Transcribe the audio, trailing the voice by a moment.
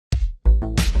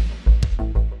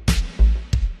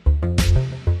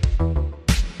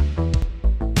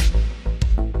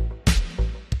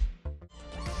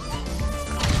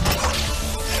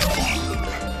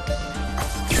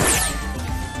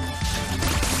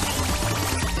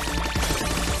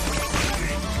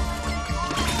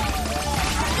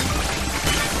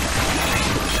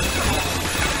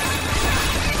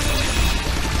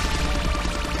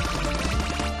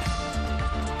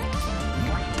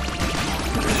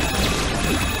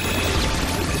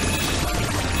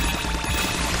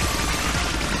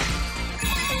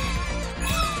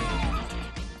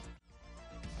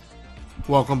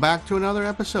Welcome back to another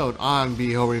episode on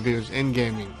BO Reviews in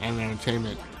Gaming and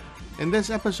Entertainment. In this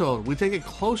episode, we take a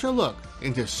closer look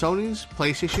into Sony's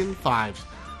PlayStation 5's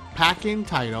pack-in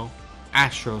title,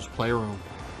 Astro's Playroom.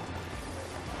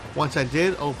 Once I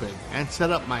did open and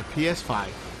set up my PS5,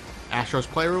 Astro's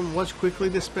Playroom was quickly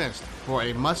dismissed for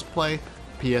a must-play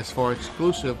PS4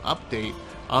 exclusive update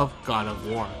of God of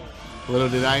War. Little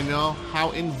did I know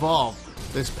how involved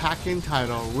this pack-in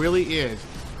title really is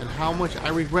and how much I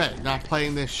regret not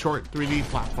playing this short 3D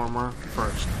platformer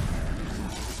first.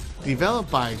 Developed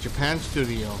by Japan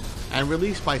Studio and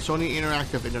released by Sony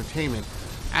Interactive Entertainment,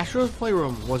 Astro's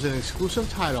Playroom was an exclusive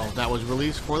title that was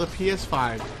released for the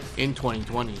PS5 in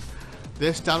 2020.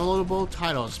 This downloadable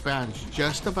title spans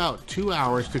just about 2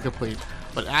 hours to complete,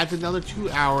 but adds another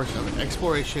 2 hours of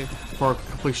exploration for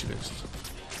completionists.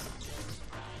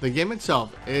 The game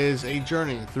itself is a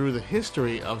journey through the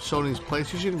history of Sony's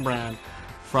PlayStation brand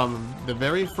from the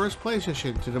very first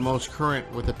PlayStation to the most current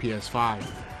with the PS5.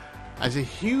 As a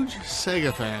huge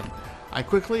Sega fan, I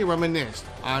quickly reminisced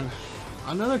on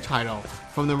another title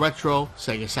from the retro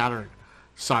Sega Saturn,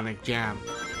 Sonic Jam,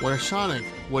 where Sonic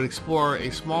would explore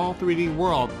a small 3D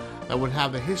world that would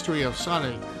have the history of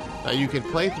Sonic that you could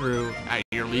play through at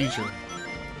your leisure.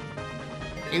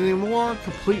 In a more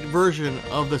complete version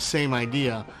of the same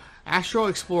idea, Astro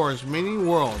explores many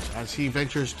worlds as he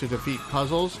ventures to defeat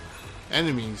puzzles,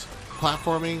 enemies,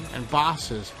 platforming, and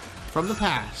bosses from the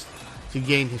past to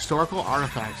gain historical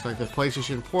artifacts like the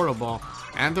PlayStation Portable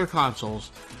and their consoles,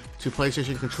 to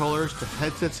PlayStation controllers, to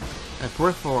headsets and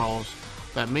peripherals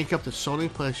that make up the Sony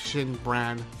PlayStation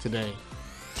brand today.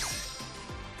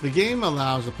 The game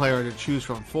allows the player to choose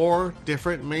from 4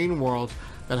 different main worlds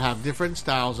that have different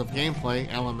styles of gameplay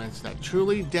elements that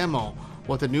truly demo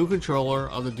what the new controller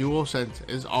of the DualSense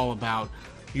is all about,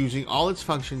 using all its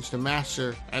functions to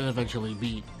master and eventually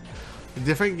beat. The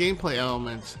different gameplay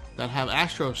elements that have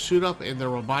Astro suit up in their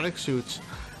robotic suits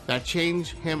that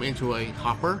change him into a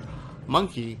hopper,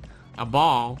 monkey, a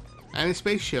ball, and a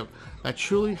spaceship that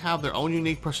truly have their own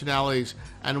unique personalities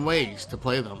and ways to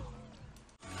play them.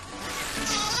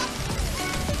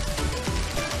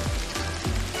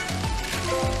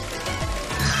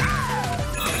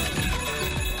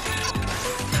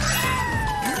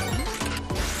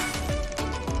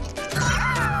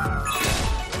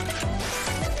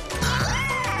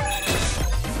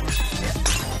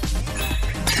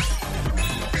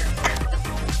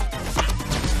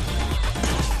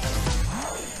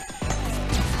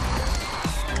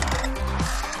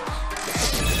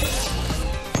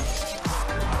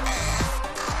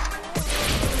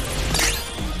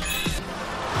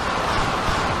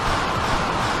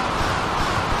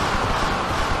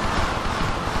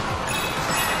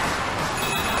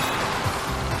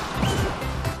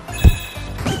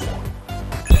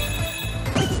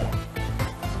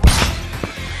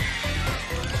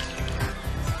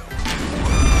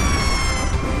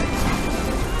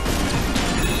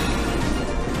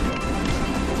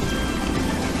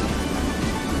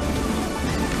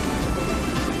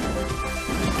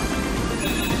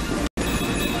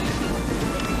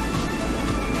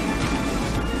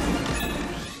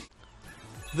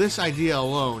 This idea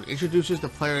alone introduces the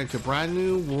player into brand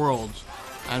new worlds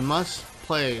and must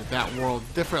play that world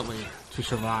differently to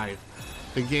survive.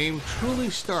 The game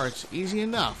truly starts easy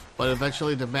enough, but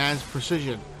eventually demands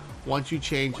precision once you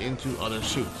change into other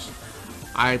suits.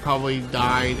 I probably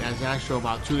died as Astro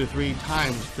about 2 to 3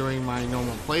 times during my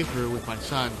normal playthrough with my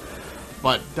son,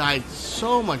 but died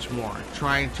so much more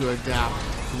trying to adapt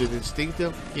to the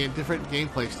distinctive and different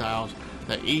gameplay styles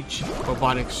that each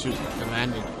robotic suit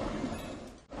demanded.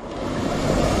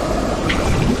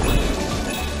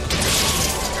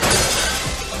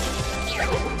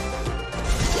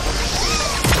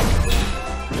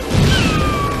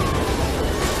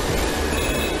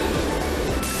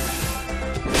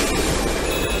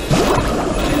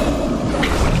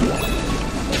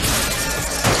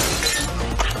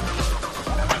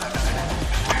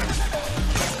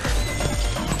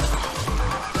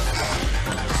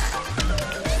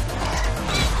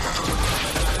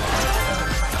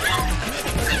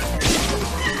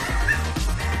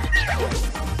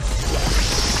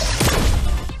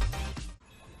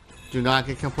 Do not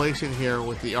get complacent here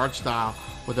with the art style,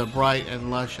 with a bright and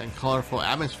lush and colorful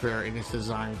atmosphere in its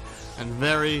design, and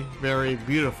very, very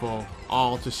beautiful,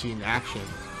 all to see in action.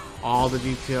 All the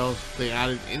details they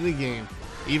added in the game,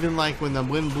 even like when the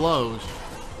wind blows,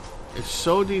 it's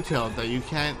so detailed that you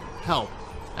can't help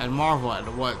and marvel at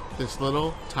what this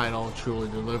little title truly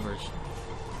delivers.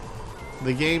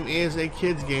 The game is a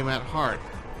kid's game at heart,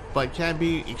 but can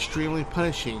be extremely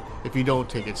punishing if you don't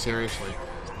take it seriously.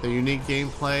 The unique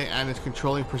gameplay and its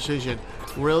controlling precision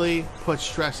really puts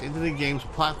stress into the game's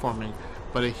platforming,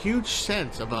 but a huge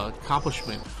sense of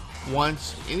accomplishment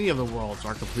once any of the worlds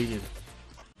are completed.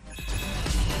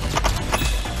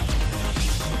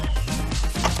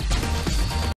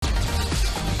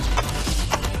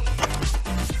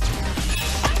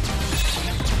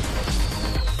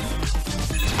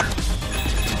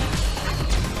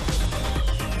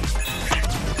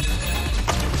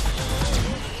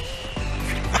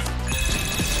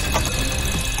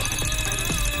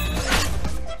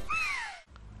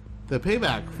 The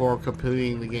payback for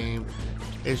completing the game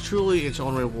is truly its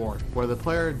own reward, where the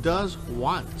player does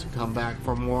want to come back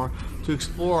for more, to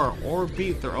explore or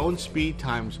beat their own speed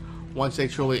times once they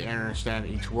truly understand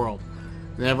each world.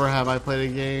 Never have I played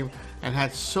a game and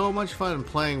had so much fun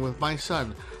playing with my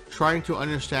son, trying to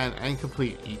understand and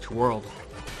complete each world.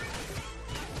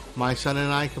 My son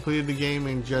and I completed the game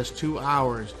in just 2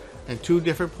 hours and 2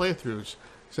 different playthroughs,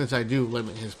 since I do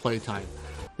limit his playtime.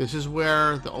 This is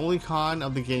where the only con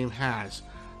of the game has.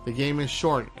 The game is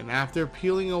short, and after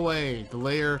peeling away the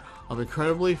layer of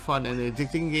incredibly fun and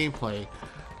addicting gameplay,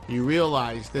 you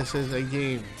realize this is a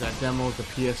game that demos the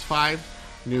PS5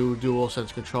 new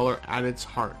DualSense controller at its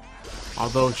heart.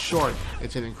 Although short,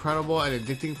 it's an incredible and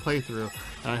addicting playthrough,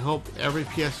 and I hope every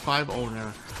PS5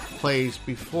 owner plays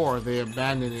before they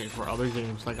abandon it for other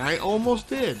games like I almost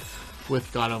did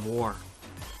with God of War.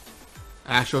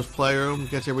 Astro's Playroom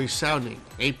gets a resounding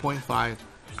 8.5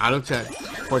 out of 10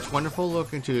 for its wonderful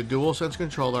look into the DualSense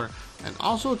controller, and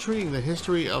also treating the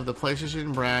history of the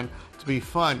PlayStation brand to be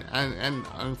fun and an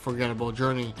unforgettable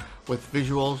journey with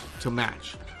visuals to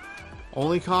match.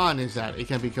 Only con is that it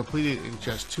can be completed in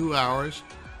just 2 hours,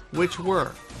 which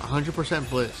were 100%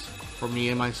 bliss for me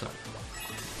and my son.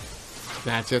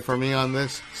 That's it for me on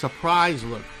this surprise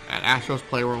look at Astro's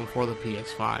Playroom for the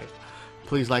PS5.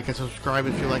 Please like and subscribe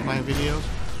if you like my videos.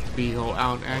 Beho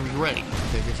out and Greg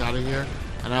take us out of here,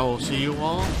 and I will see you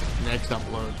all next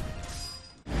upload.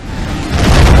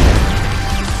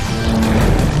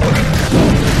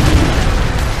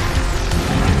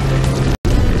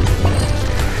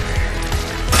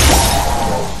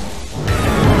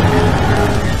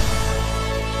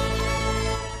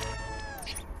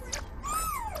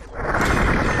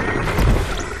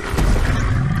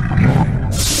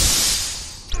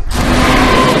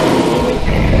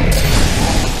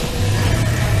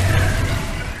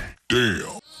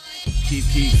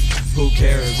 Keep, who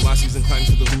cares? My season climbs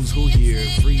to the who's who here.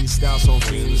 Freestyle, so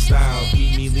free in the style.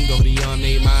 Keep me legal beyond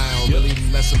 8 mile. Really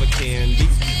less of a candy,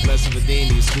 less of a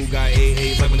dandy. School guy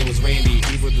AA's like when it was Randy.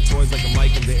 Eat with the toys like I'm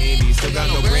liking the Andy. Still got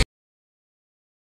no brain.